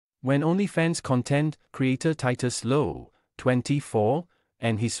When OnlyFans content creator Titus, 24,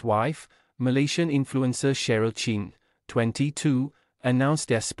 and his wife, Malaysian influencer Cheryl Chin, 22, announced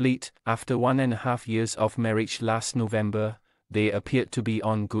their split after 1.5 years of marriage last November, they appeared to be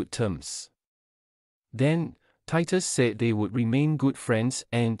on good terms. Then, Titus said they would remain good friends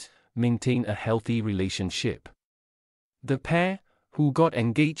and maintain a healthy relationship. The pair, who got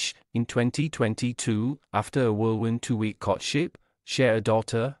engaged in 2022 after a whirlwind 2-week courtship, share a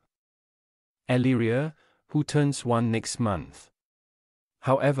daughter, Aliria, who turns 1 next month.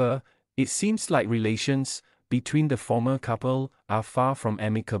 However, it seems like relations between the former couple are far from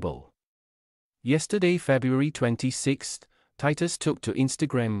amicable. Yesterday, February 26, Titus took to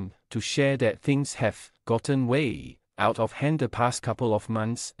Instagram to share that things have gotten way out of hand the past couple of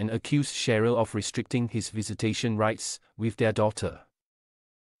months and accused Cheryl of restricting his visitation rights with their daughter.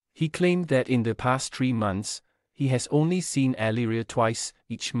 He claimed that in the past 3 months, he has only seen Aliria twice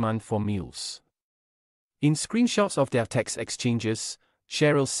each month for meals. In screenshots of their text exchanges,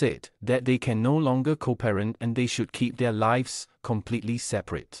 Cheryl said that they can no longer co-parent and they should keep their lives completely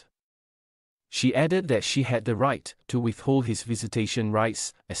separate. She added that she had the right to withhold his visitation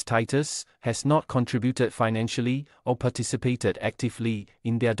rights, as Titus has not contributed financially or participated actively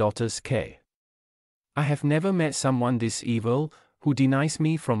in their daughter's care. "I have never met someone this evil, who denies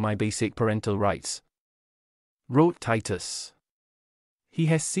me from my basic parental rights," wrote Titus. He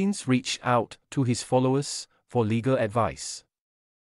has since reached out to his followers for legal advice.